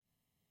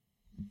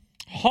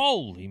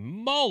Holy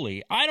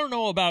moly. I don't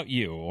know about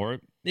you, or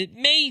it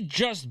may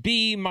just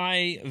be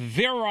my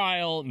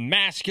virile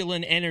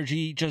masculine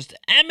energy just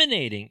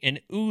emanating and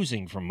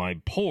oozing from my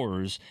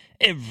pores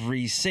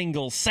every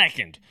single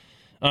second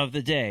of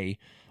the day,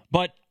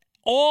 but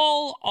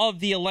all of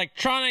the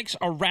electronics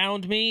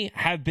around me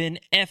have been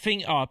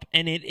effing up,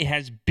 and it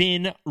has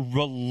been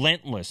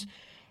relentless.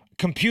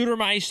 Computer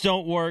mice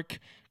don't work.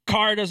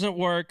 Car doesn't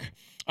work.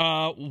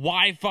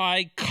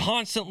 Wi-Fi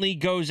constantly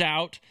goes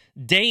out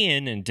day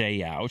in and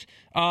day out.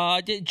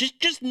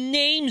 Just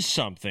name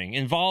something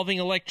involving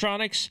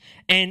electronics,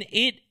 and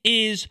it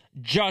is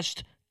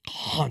just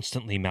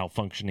constantly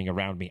malfunctioning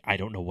around me. I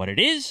don't know what it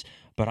is,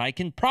 but I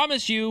can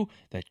promise you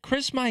that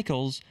Chris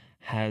Michaels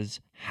has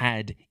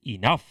had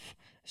enough.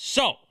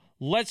 So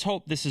let's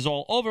hope this is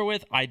all over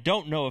with. I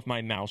don't know if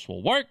my mouse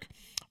will work,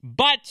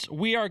 but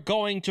we are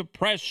going to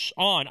press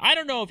on. I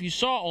don't know if you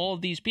saw all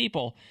of these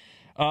people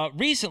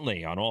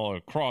recently on all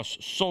across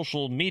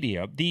social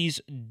media, these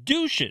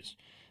douches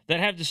that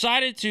have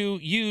decided to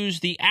use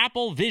the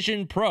Apple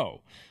Vision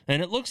Pro.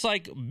 And it looks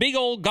like big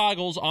old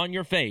goggles on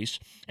your face.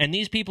 And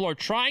these people are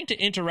trying to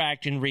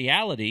interact in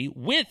reality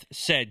with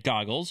said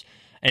goggles,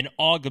 an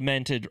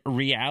augmented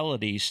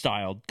reality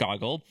styled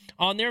goggle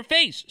on their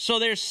face. So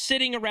they're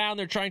sitting around,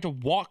 they're trying to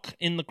walk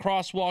in the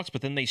crosswalks,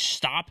 but then they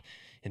stop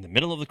in the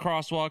middle of the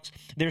crosswalks.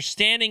 They're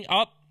standing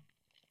up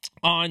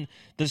on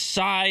the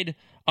side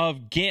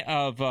of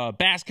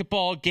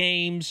basketball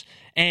games,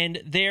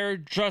 and they're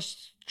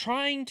just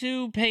trying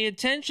to pay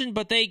attention,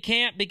 but they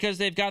can't because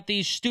they've got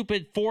these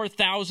stupid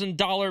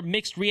 $4,000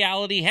 mixed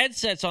reality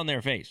headsets on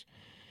their face.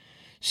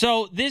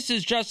 So this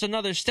is just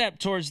another step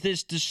towards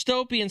this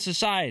dystopian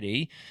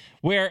society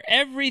where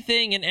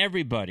everything and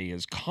everybody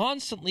is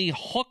constantly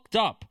hooked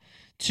up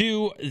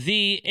to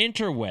the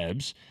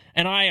interwebs.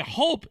 And I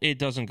hope it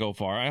doesn't go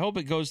far. I hope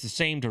it goes the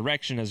same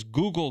direction as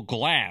Google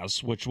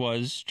Glass, which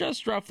was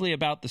just roughly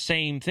about the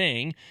same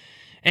thing.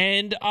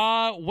 And,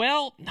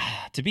 well,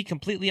 to be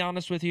completely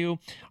honest with you,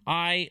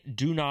 I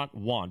do not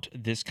want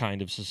this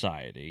kind of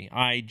society.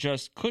 I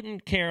just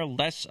couldn't care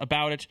less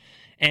about it,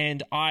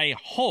 and I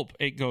hope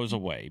it goes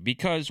away,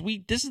 because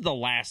this is the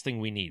last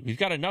thing we need. We've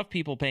got enough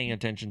people paying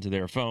attention to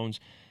their phones,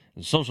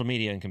 social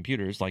media, and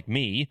computers like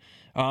me,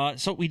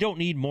 so we don't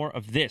need more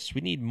of this.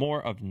 We need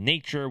more of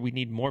nature. We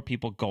need more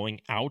people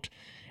going out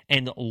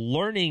and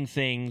learning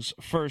things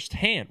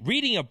firsthand.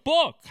 Reading a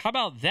book, how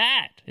about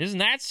that? Isn't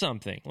that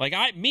something? Like,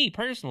 me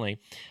personally,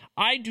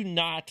 I do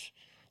not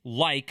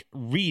like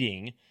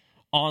reading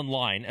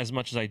online as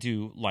much as I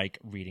do like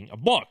reading a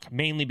book,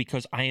 mainly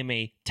because I am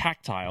a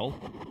tactile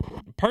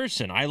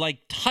person. I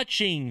like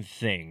touching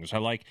things. I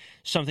like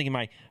something in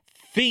my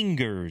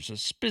fingers,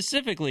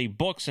 specifically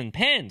books and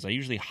pens. I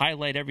usually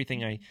highlight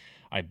everything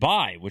I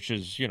buy, which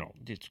is,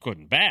 it's good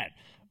and bad.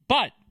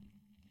 But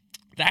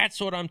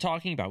that's what I'm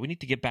talking about. We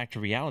need to get back to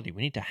reality.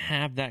 We need to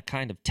have that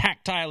kind of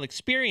tactile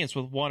experience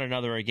with one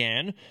another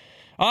again.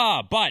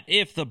 But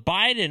if the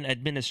Biden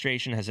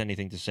administration has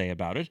anything to say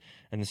about it,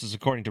 and this is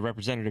according to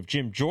Representative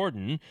Jim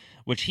Jordan,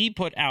 which he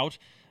put out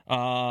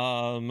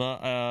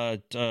a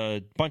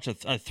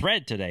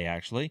thread today,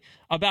 actually,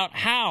 about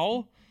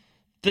how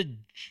the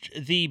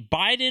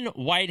Biden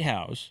White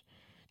House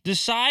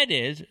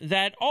decided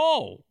that,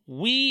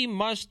 we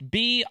must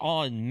be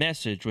on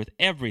message with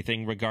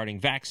everything regarding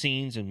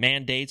vaccines and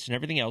mandates and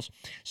everything else.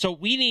 So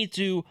we need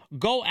to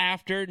go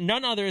after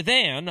none other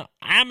than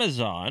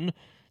Amazon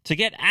to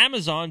get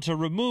Amazon to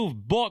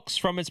remove books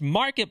from its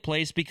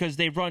marketplace because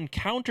they run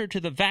counter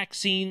to the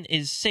vaccine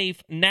is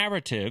safe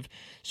narrative.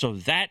 So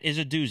that is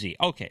a doozy.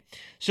 Okay,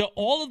 so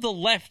all of the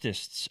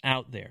leftists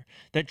out there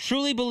that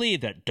truly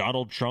believe that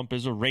Donald Trump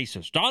is a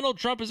racist, Donald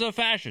Trump is a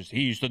fascist,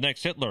 he's the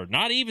next Hitler,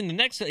 not even the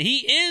next,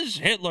 he is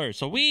Hitler,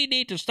 so we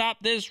need to stop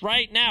this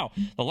right now.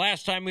 The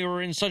last time we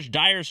were in such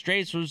dire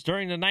straits was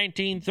during the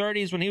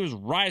 1930s when he was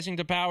rising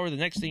to power. The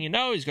next thing you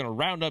know, he's going to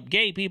round up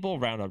gay people,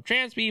 round up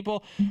trans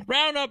people,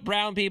 round up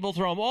brown people,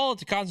 throw them all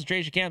into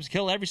concentration camps,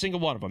 kill every single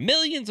one of them.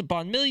 Millions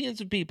upon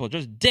millions of people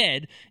just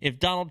dead if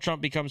Donald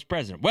Trump becomes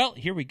president. Well,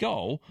 here we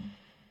go.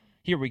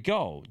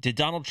 Did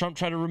Donald Trump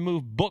try to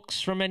remove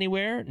books from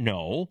anywhere?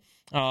 No.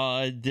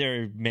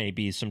 There may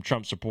be some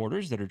Trump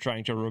supporters that are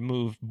trying to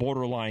remove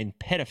borderline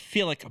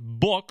pedophilic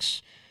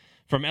books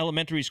from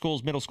elementary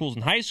schools, middle schools,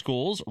 and high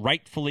schools.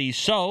 Rightfully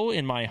so,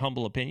 in my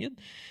humble opinion.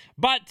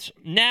 But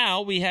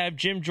now we have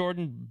Jim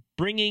Jordan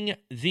bringing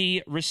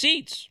the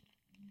receipts.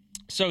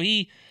 So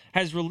he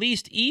has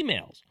released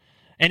emails.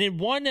 And in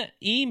one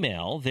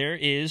email, there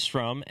is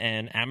from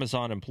an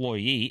Amazon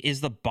employee,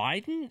 is the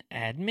Biden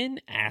admin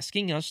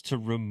asking us to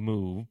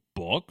remove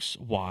books?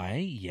 Why,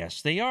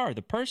 yes, they are.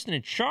 The person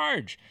in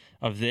charge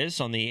of this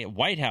on the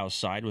White House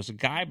side was a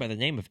guy by the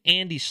name of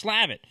Andy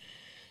Slavitt.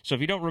 So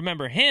if you don't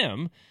remember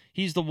him,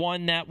 He's the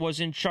one that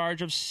was in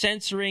charge of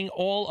censoring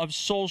all of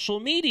social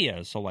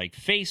media. So like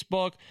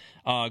Facebook,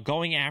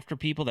 going after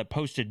people that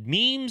posted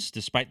memes,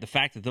 despite the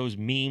fact that those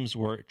memes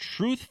were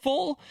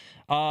truthful.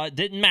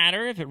 Didn't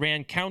matter if it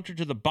ran counter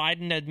to the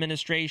Biden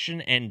administration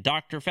and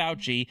Dr.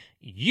 Fauci.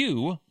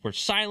 You were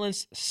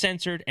silenced,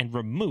 censored, and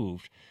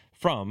removed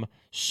from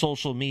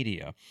social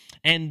media.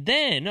 And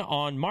then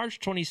on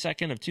March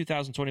 22nd of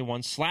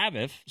 2021,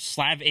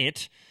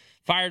 Slavit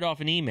fired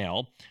off an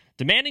email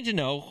demanding to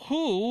know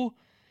who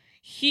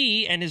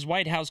he and his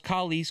White House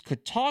colleagues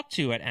could talk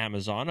to at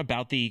Amazon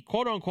about the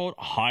quote-unquote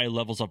high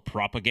levels of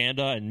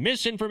propaganda and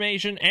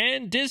misinformation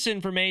and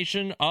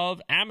disinformation of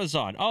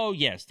Amazon. Oh,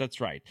 yes, that's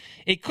right.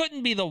 It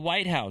couldn't be the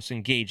White House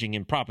engaging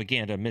in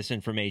propaganda,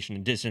 misinformation,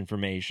 and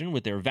disinformation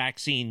with their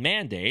vaccine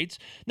mandates.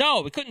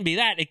 No, it couldn't be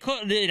that.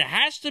 It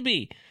has to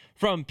be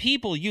from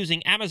people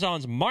using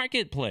Amazon's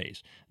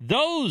marketplace.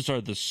 Those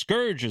are the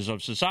scourges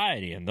of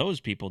society, and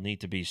those people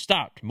need to be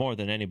stopped more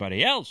than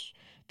anybody else.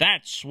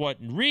 That's what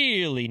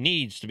really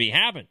needs to be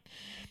happened.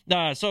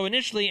 So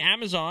initially,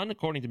 Amazon,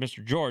 according to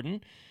Mr.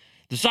 Jordan,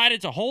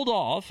 decided to hold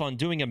off on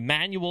doing a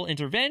manual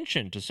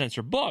intervention to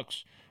censor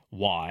books.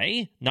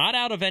 Why? Not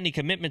out of any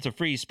commitment to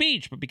free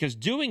speech, but because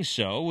doing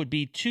so would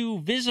be too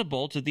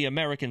visible to the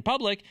American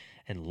public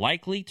and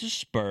likely to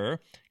spur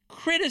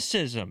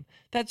criticism.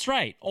 That's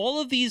right.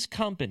 All of these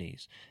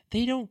companies,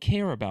 they don't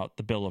care about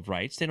the Bill of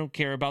Rights. They don't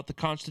care about the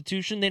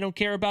Constitution. They don't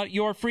care about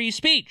your free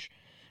speech.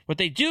 What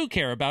they do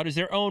care about is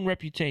their own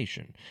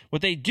reputation.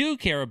 What they do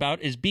care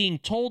about is being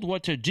told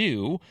what to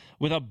do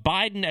with a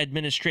Biden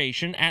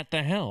administration at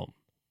the helm.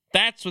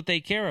 That's what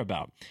they care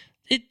about.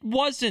 It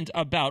wasn't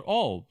about,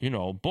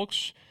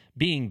 books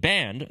being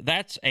banned.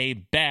 That's a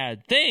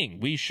bad thing.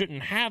 We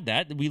shouldn't have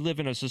that. We live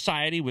in a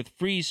society with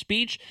free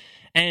speech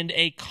and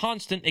a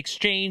constant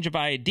exchange of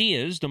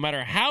ideas, no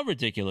matter how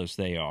ridiculous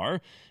they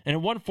are. And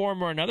in one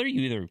form or another,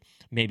 you either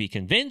may be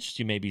convinced,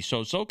 you may be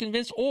so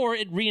convinced, or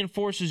it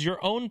reinforces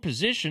your own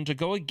position to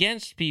go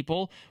against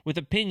people with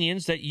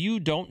opinions that you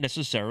don't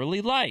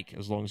necessarily like,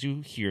 as long as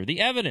you hear the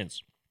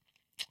evidence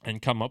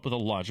and come up with a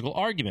logical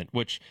argument,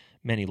 which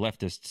many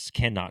leftists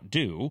cannot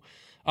do.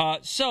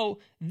 So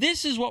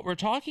this is what we're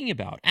talking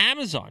about.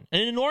 Amazon, an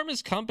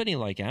enormous company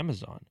like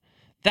Amazon.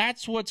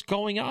 That's what's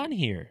going on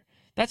here.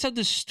 That's how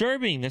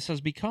disturbing this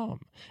has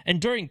become. And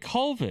during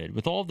COVID,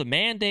 with all the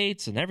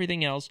mandates and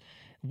everything else,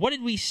 what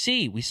did we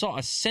see? We saw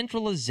a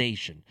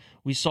centralization.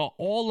 We saw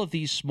all of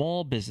these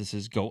small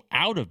businesses go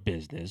out of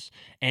business,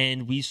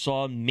 and we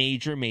saw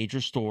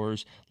major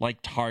stores like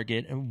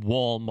Target and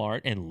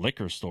Walmart and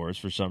liquor stores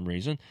for some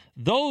reason.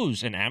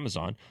 Those and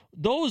Amazon,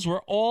 those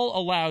were all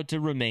allowed to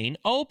remain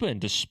open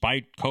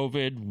despite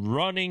COVID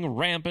running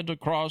rampant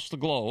across the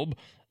globe.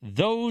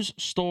 Those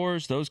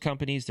stores, those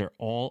companies, they're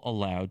all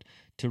allowed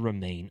to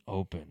remain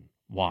open.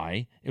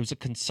 Why? It was a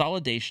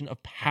consolidation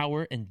of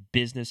power and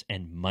business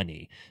and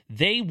money.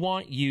 They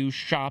want you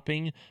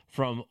shopping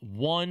from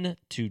 1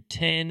 to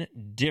 10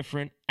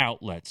 different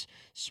outlets.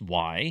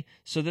 Why?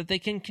 So that they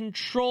can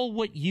control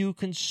what you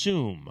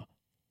consume,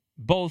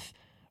 both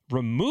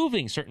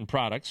removing certain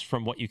products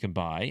from what you can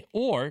buy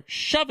or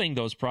shoving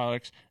those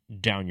products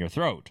down your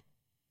throat.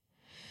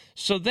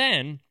 So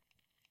then,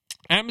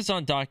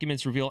 Amazon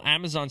documents reveal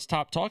Amazon's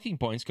top talking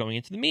points going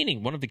into the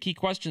meeting. One of the key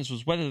questions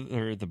was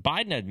whether the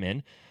Biden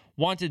admin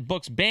wanted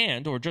books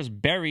banned or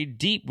just buried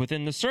deep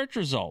within the search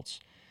results.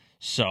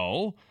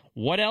 So,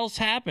 what else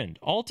happened?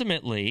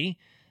 Ultimately,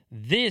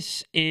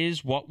 this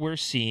is what we're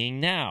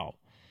seeing now.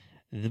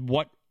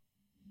 What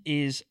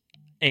is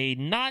a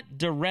not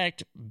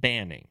direct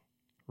banning,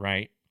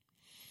 right?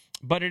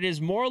 But it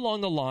is more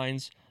along the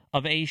lines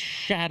of a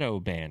shadow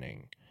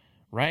banning,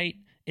 right?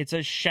 It's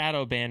a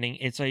shadow banning.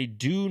 It's a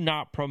do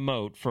not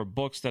promote for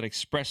books that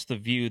express the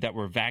view that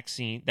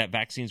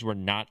vaccines were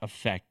not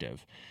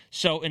effective.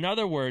 So, in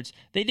other words,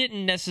 they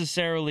didn't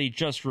necessarily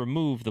just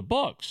remove the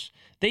books.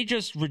 They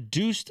just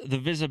reduced the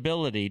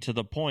visibility to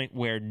the point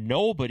where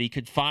nobody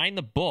could find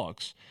the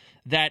books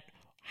that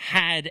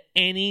had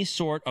any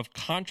sort of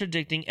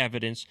contradicting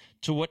evidence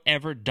to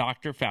whatever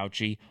Dr.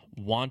 Fauci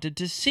wanted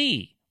to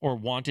see or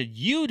wanted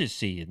you to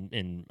see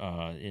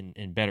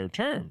in better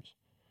terms.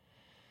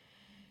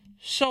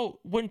 So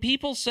when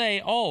people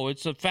say, oh,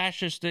 it's a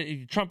fascist,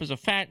 Trump is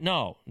a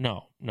no.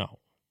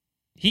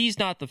 He's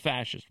not the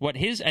fascist. What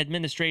his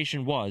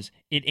administration was,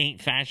 it ain't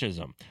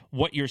fascism.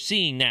 What you're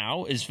seeing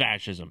now is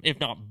fascism, if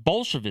not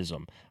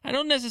Bolshevism. I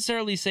don't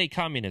necessarily say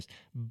communist.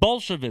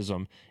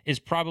 Bolshevism is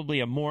probably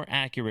a more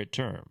accurate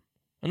term.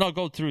 And I'll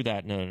go through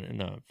that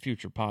in a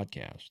future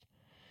podcast.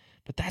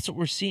 But that's what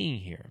we're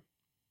seeing here.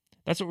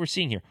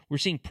 We're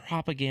seeing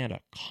propaganda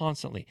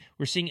constantly.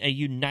 We're seeing a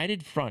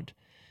united front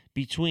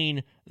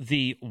between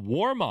the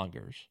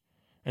warmongers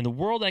and the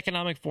World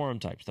Economic Forum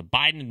types, the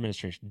Biden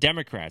administration,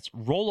 Democrats,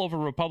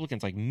 rollover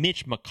Republicans like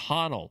Mitch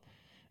McConnell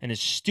and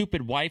his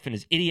stupid wife and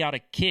his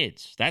idiotic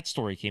kids. That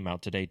story came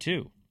out today,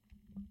 too,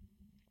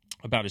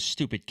 about his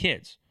stupid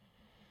kids.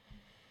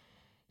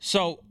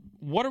 So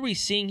what are we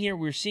seeing here?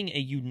 We're seeing a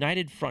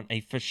united front, a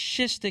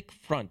fascistic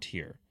front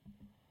here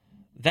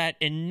that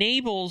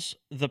enables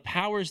the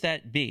powers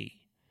that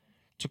be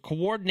to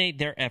coordinate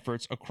their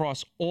efforts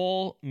across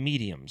all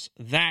mediums.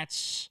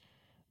 That's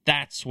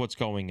what's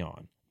going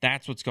on.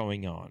 That's what's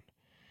going on.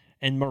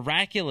 And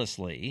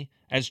miraculously,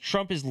 as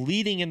Trump is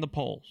leading in the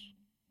polls,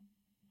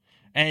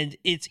 and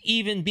it's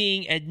even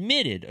being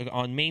admitted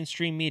on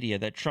mainstream media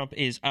that Trump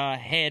is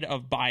ahead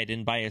of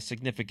Biden by a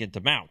significant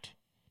amount,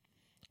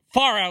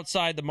 far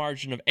outside the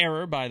margin of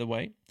error, by the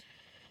way,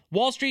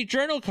 Wall Street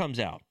Journal comes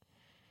out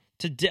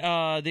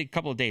a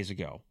couple of days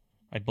ago,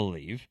 I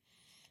believe,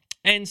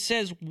 and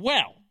says,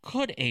 well,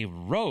 could a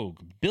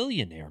rogue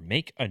billionaire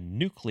make a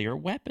nuclear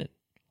weapon?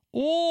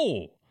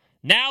 Oh,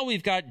 now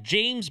we've got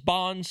James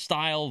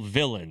Bond-style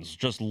villains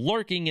just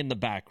lurking in the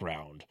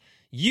background,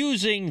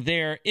 using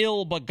their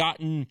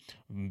ill-begotten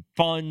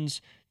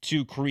funds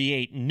to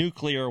create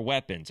nuclear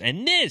weapons.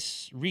 And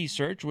this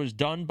research was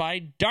done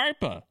by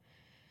DARPA.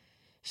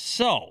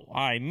 So,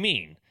 I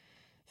mean,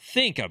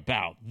 think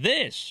about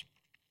this.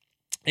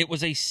 It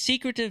was a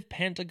secretive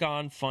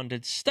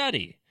Pentagon-funded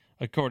study,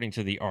 according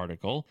to the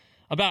article,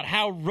 about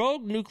how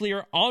rogue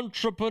nuclear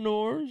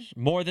entrepreneurs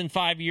more than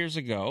 5 years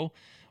ago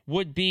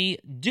would be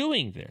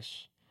doing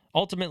this.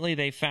 Ultimately,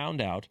 they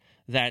found out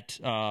that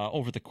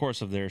over the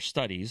course of their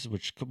studies,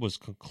 which was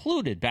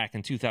concluded back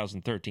in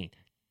 2013,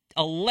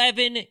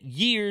 11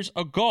 years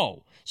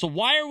ago. So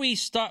why are we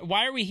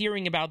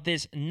hearing about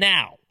this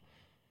now?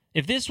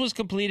 If this was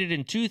completed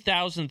in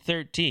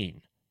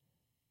 2013,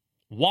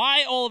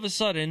 why all of a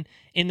sudden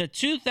in the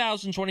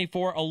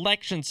 2024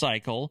 election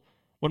cycle,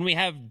 when we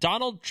have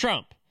Donald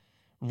Trump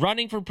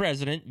running for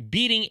president,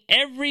 beating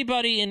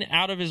everybody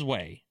out of his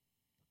way,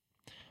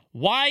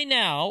 why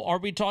now are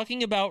we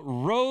talking about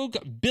rogue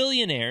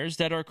billionaires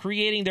that are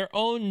creating their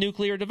own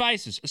nuclear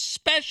devices,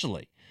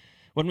 especially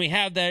when we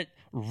have that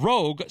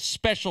rogue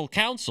special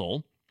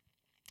counsel,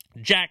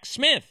 Jack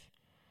Smith,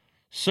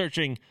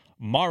 searching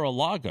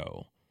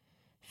Mar-a-Lago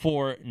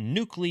for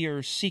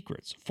nuclear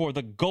secrets, for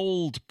the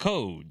gold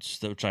codes,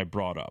 which I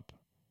brought up.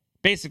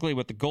 Basically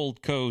what the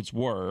gold codes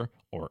were,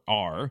 or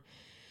are,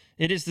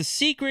 it is the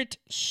secret,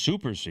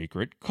 super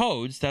secret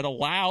codes that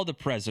allow the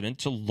president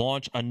to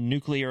launch a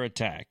nuclear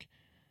attack.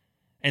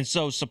 And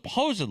so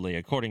supposedly,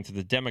 according to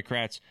the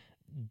Democrats,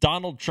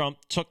 Donald Trump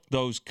took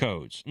those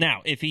codes.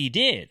 Now, if he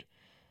did,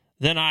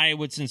 then I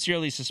would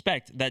sincerely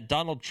suspect that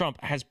Donald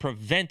Trump has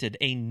prevented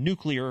a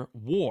nuclear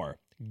war.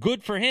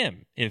 Good for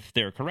him, if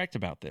they're correct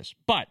about this.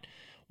 But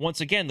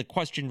once again, the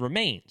question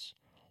remains,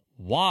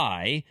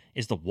 why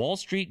is the Wall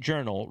Street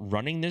Journal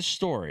running this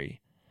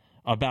story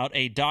about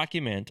a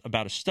document,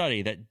 about a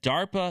study that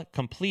DARPA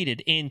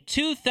completed in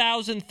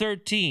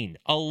 2013,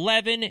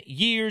 11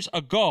 years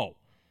ago,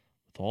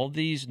 with all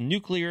these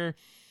nuclear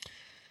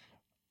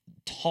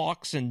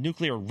talks and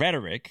nuclear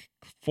rhetoric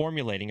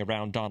formulating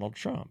around Donald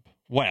Trump?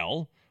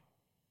 Well,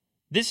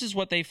 this is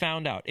what they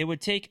found out. It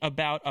would take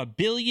about $1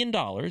 billion,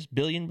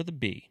 billion with a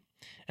B,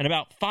 and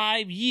about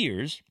 5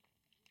 years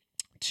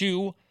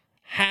to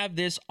have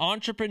this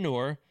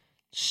entrepreneur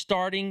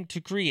starting to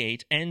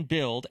create and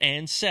build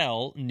and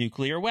sell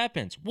nuclear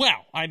weapons.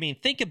 Well, I mean,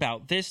 think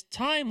about this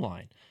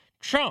timeline.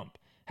 Trump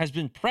has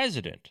been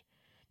president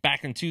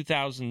back in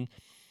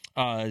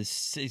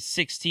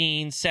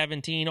 2016,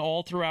 17,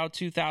 all throughout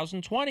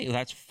 2020.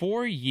 That's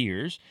 4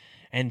 years.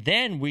 And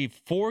then we've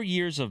 4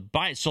 years of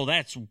Biden. So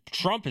that's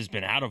Trump has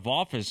been out of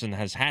office and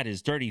has had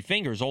his dirty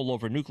fingers all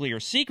over nuclear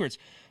secrets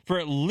for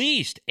at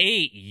least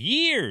 8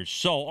 years.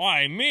 So,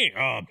 I mean,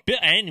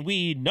 and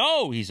we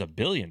know he's a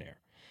billionaire.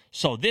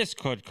 So this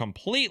could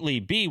completely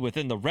be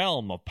within the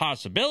realm of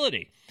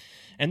possibility.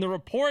 And the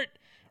report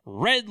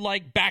read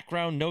like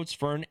background notes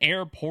for an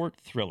airport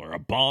thriller. A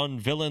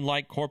Bond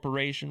villain-like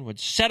corporation would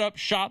set up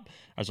shop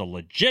as a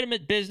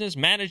legitimate business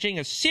managing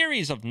a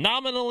series of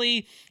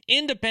nominally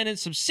independent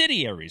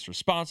subsidiaries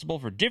responsible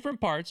for different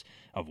parts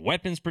of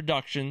weapons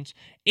productions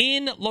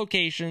in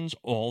locations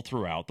all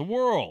throughout the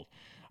world.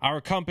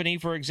 Our company,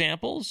 for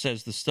example,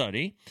 says the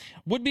study,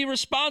 would be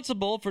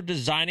responsible for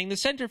designing the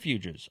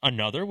centrifuges.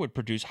 Another would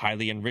produce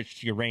highly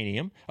enriched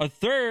uranium. A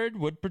third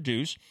would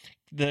produce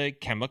the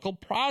chemical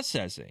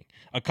processing.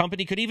 A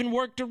company could even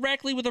work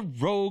directly with a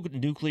rogue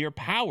nuclear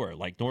power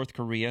like North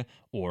Korea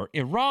or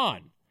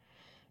Iran.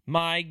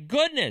 My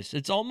goodness,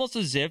 it's almost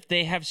as if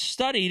they have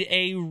studied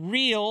a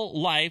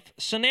real-life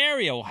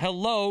scenario.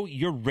 Hello,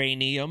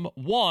 Uranium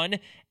One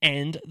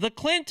and the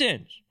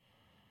Clintons.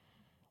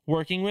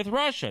 Working with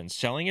Russia and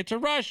selling it to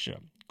Russia.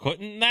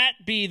 Couldn't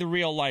that be the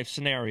real-life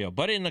scenario?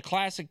 But in the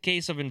classic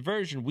case of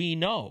inversion, we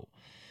know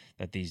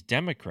that these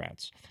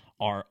Democrats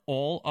are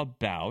all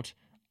about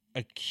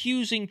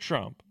accusing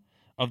Trump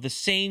of the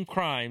same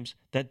crimes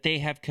that they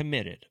have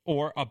committed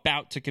or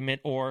about to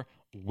commit or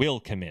will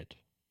commit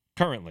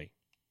currently.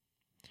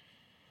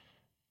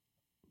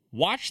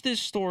 Watch this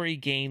story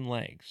gain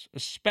legs,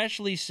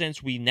 especially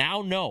since we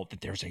now know that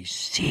there's a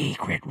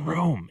secret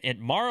room at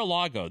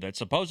Mar-a-Lago that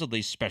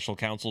supposedly special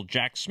counsel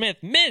Jack Smith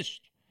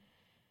missed.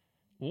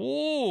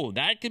 Ooh,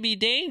 that could be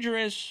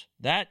dangerous.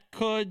 That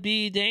could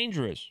be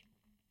dangerous.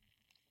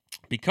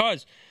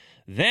 Because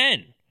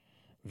then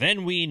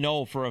then we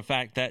know for a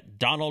fact that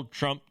Donald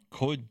Trump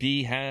could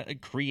be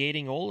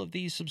creating all of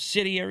these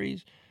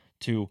subsidiaries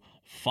to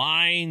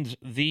find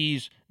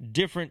these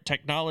different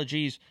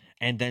technologies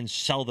and then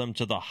sell them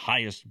to the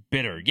highest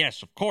bidder.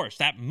 Yes, of course,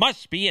 that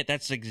must be it.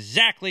 That's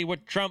exactly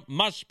what Trump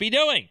must be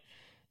doing.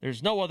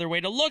 There's no other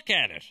way to look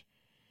at it.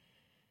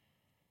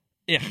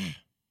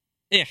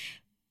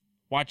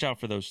 Watch out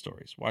for those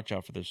stories. Watch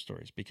out for those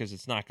stories because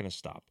it's not going to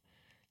stop.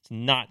 It's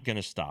not going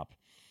to stop.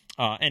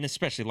 And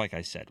especially, like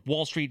I said,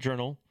 Wall Street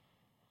Journal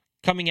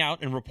coming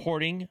out and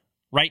reporting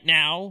right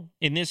now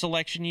in this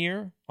election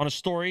year on a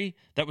story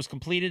that was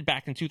completed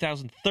back in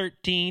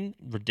 2013.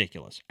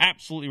 Ridiculous.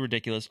 Absolutely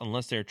ridiculous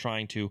unless they're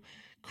trying to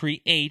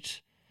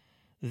create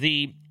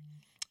the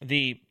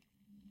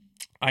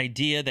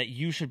idea that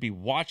you should be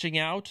watching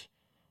out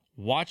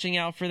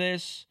for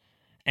this,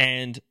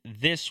 and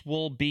this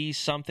will be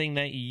something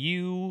that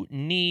you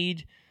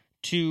need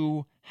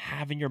to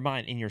have in your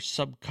mind, in your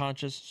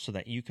subconscious, so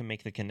that you can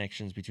make the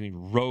connections between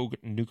rogue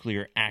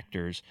nuclear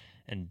actors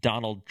and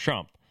Donald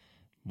Trump.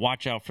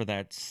 Watch out for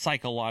that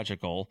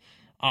psychological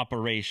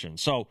operation.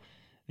 So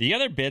the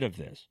other bit of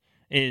this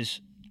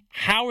is,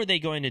 how are they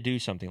going to do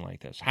something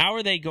like this? How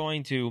are they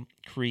going to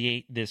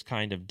create this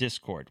kind of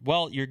discord?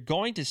 Well, you're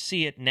going to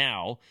see it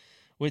now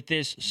with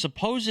this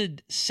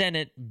supposed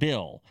Senate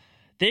bill.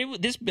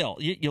 This bill,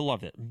 you'll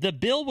love it. The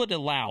bill would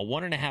allow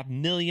 1.5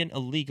 million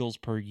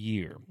illegals per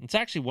year. It's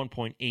actually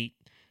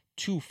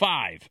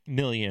 1.825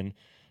 million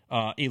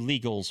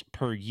illegals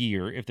per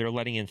year if they're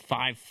letting in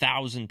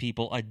 5,000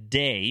 people a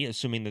day,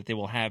 assuming that they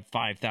will have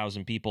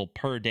 5,000 people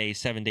per day,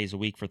 7 days a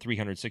week for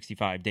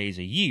 365 days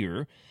a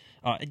year,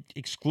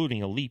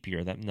 excluding a leap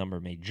year. That number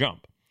may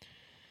jump.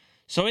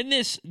 So in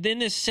this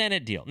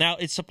Senate deal, now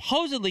it's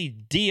supposedly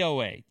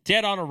DOA,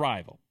 dead on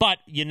arrival, but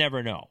you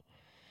never know.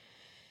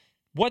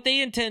 What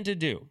they intend to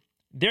do,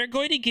 they're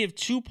going to give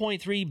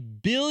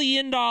 $2.3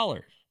 billion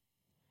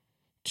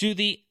to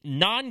the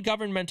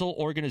non-governmental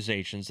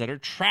organizations that are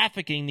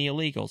trafficking the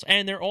illegals.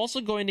 And they're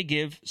also going to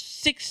give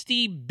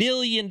 $60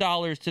 billion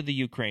to the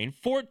Ukraine,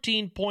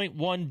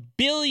 $14.1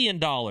 billion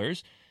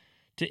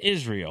to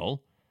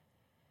Israel.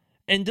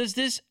 And does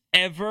this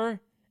ever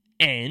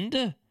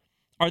end?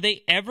 Are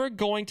they ever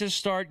going to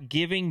start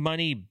giving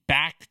money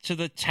back to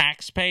the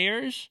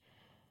taxpayers?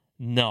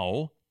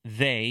 No,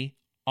 they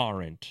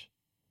aren't.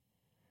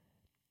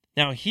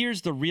 Now,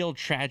 here's the real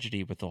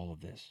tragedy with all of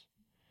this,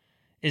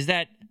 is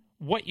that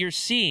what you're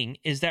seeing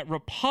is that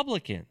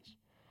Republicans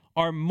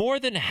are more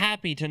than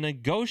happy to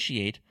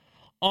negotiate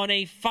on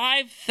a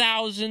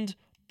 5,000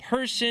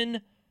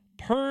 person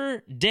per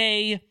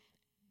day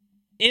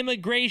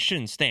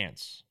immigration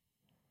stance.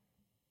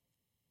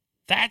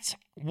 That's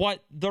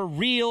what the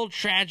real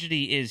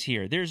tragedy is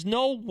here. There's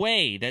no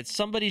way that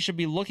somebody should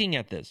be looking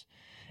at this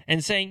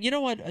and saying, you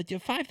know what,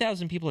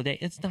 5,000 people a day,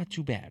 it's not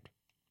too bad.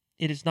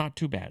 It is not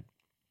too bad.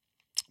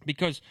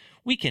 Because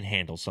we can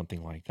handle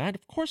something like that.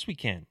 Of course we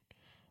can.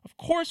 Of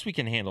course we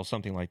can handle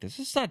something like this.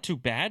 It's not too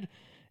bad.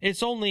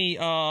 It's only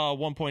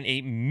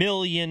 1.8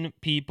 million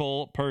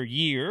people per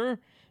year.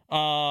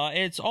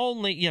 It's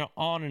only,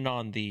 on and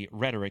on the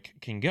rhetoric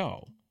can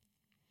go.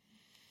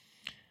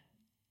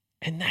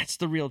 And that's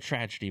the real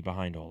tragedy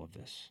behind all of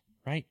this,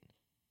 right?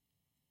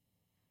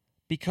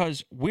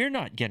 Because we're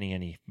not getting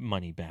any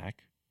money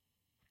back.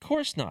 Of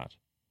course not.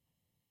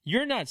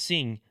 You're not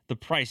seeing the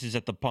prices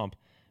at the pump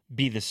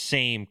be the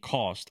same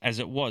cost as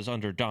it was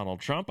under Donald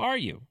Trump, are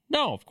you?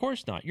 No, of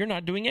course not. You're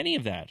not doing any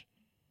of that.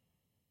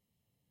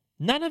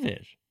 None of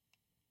it.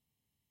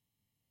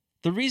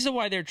 The reason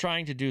why they're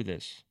trying to do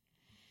this,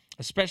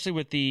 especially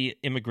with the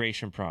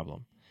immigration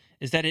problem,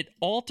 is that it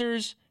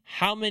alters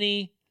how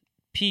many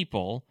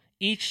people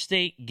each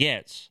state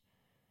gets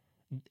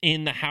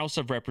in the House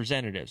of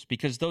Representatives,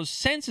 because those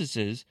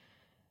censuses,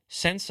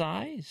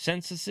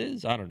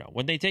 I don't know,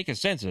 when they take a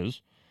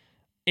census,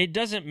 it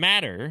doesn't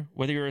matter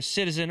whether you're a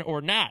citizen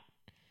or not.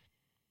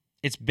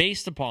 It's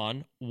based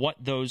upon what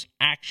those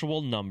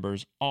actual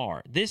numbers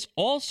are. This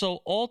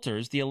also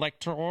alters the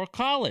Electoral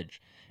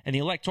College. And the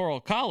Electoral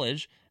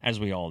College,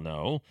 as we all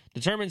know,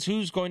 determines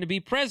who's going to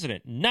be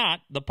president,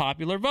 not the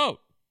popular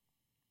vote.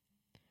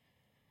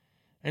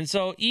 And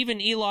so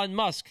even Elon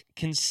Musk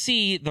can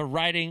see the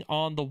writing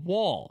on the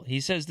wall.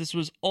 He says this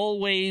was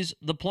always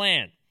the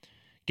plan.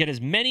 Get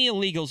as many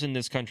illegals in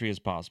this country as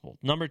possible.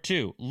 Number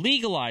 2,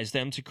 legalize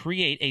them to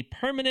create a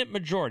permanent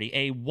majority,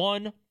 a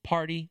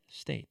one-party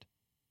state.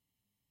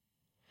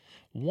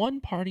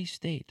 One-party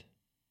state.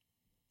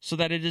 So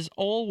that it is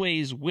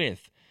always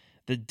with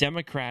the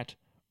Democrat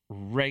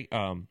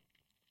rhetoric.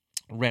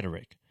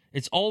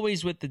 It's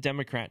always with the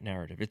Democrat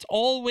narrative. It's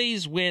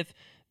always with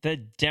the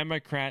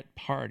Democrat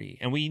Party.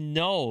 And we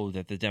know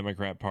that the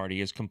Democrat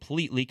Party is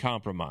completely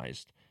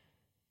compromised.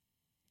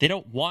 They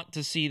don't want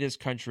to see this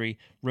country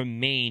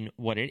remain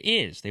what it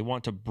is. They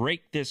want to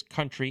break this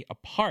country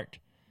apart.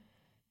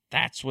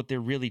 That's what they're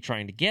really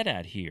trying to get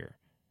at here.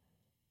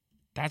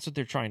 That's what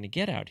they're trying to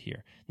get out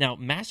here. Now,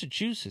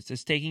 Massachusetts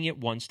is taking it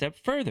one step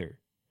further.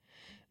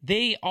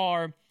 They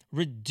are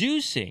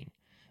reducing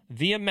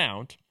the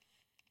amount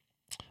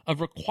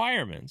of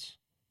requirements,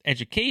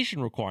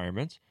 education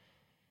requirements,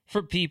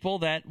 for people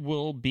that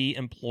will be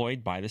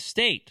employed by the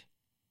state.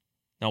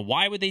 Now,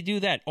 why would they do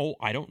that? Oh,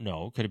 I don't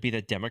know. Could it be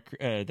that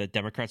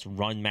Democrats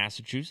run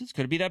Massachusetts?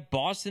 Could it be that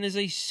Boston is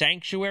a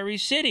sanctuary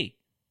city?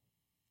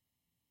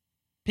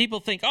 People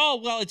think, oh,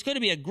 well, it's going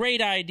to be a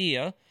great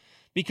idea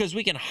because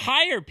we can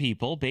hire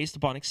people based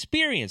upon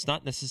experience,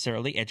 not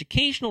necessarily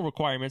educational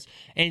requirements,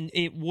 and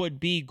it would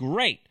be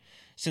great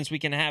since we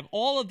can have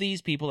all of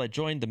these people that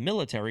joined the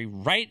military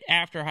right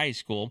after high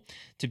school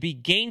to be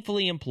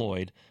gainfully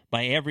employed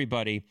by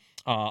everybody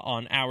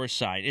on our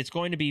side. It's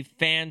going to be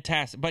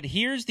fantastic. But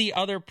here's the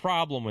other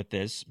problem with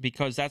this,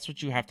 because that's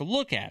what you have to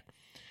look at.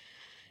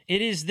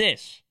 It is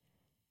this.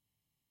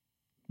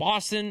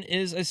 Boston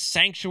is a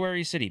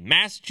sanctuary city.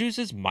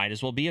 Massachusetts might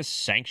as well be a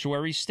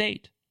sanctuary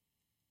state.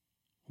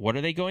 What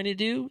are they going to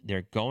do?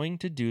 They're going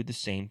to do the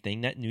same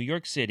thing that New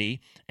York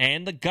City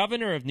and the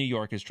governor of New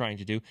York is trying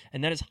to do,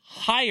 and that is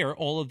hire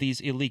all of these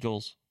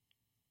illegals.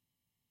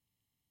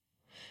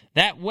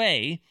 That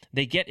way,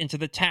 they get into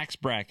the tax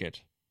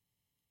bracket.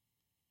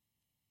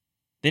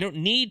 They don't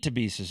need to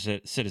be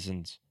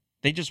citizens.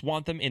 They just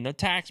want them in the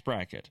tax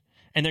bracket.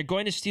 And they're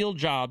going to steal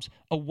jobs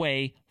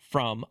away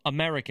from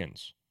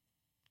Americans.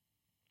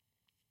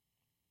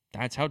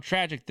 That's how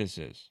tragic this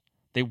is.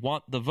 They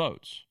want the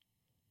votes.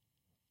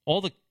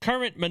 All the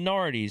current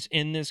minorities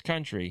in this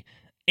country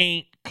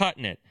ain't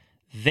cutting it.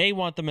 They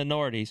want the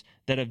minorities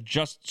that have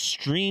just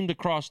streamed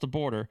across the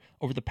border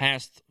over the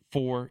past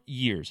 4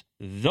 years.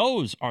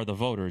 Those are the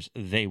voters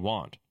they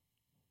want.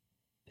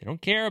 They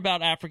don't care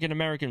about African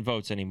American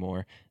votes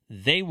anymore.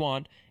 They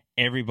want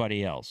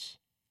everybody else.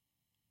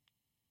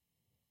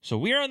 So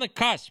we are on the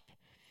cusp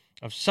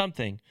of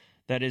something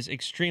that is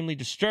extremely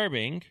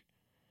disturbing,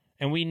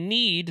 and we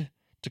need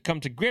to come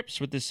to grips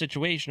with this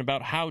situation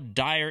about how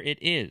dire it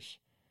is.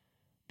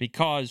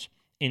 Because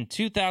in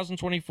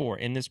 2024,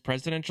 in this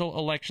presidential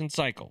election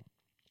cycle,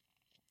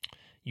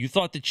 you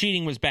thought the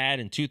cheating was bad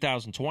in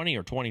 2020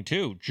 or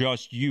 22.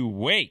 Just you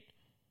wait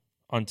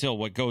until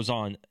what goes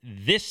on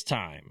this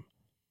time.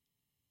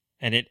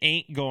 And it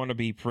ain't going to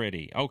be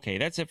pretty. Okay,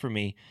 that's it for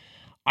me.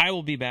 I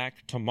will be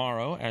back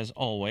tomorrow, as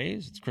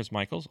always. It's Chris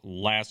Michaels,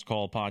 Last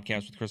Call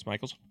podcast with Chris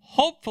Michaels.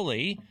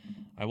 Hopefully,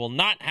 I will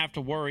not have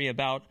to worry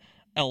about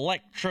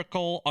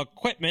electrical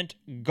equipment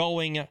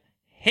going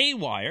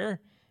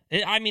haywire.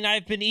 I mean,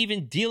 I've been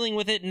even dealing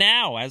with it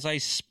now as I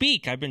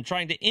speak. I've been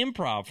trying to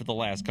improv for the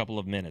last couple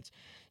of minutes.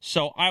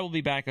 So I will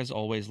be back as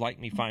always. Like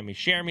me, find me,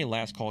 share me.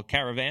 Last Call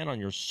Caravan on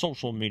your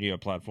social media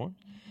platform.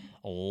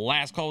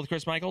 Last Call with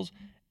Chris Michaels.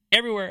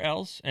 Everywhere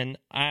else. And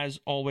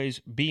as always,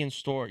 be in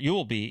store.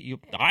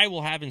 I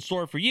will have in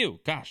store for you.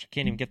 Gosh, I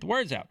can't even get the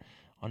words out.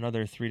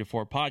 Another 3 to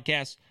 4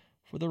 podcasts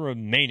for the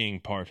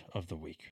remaining part of the week.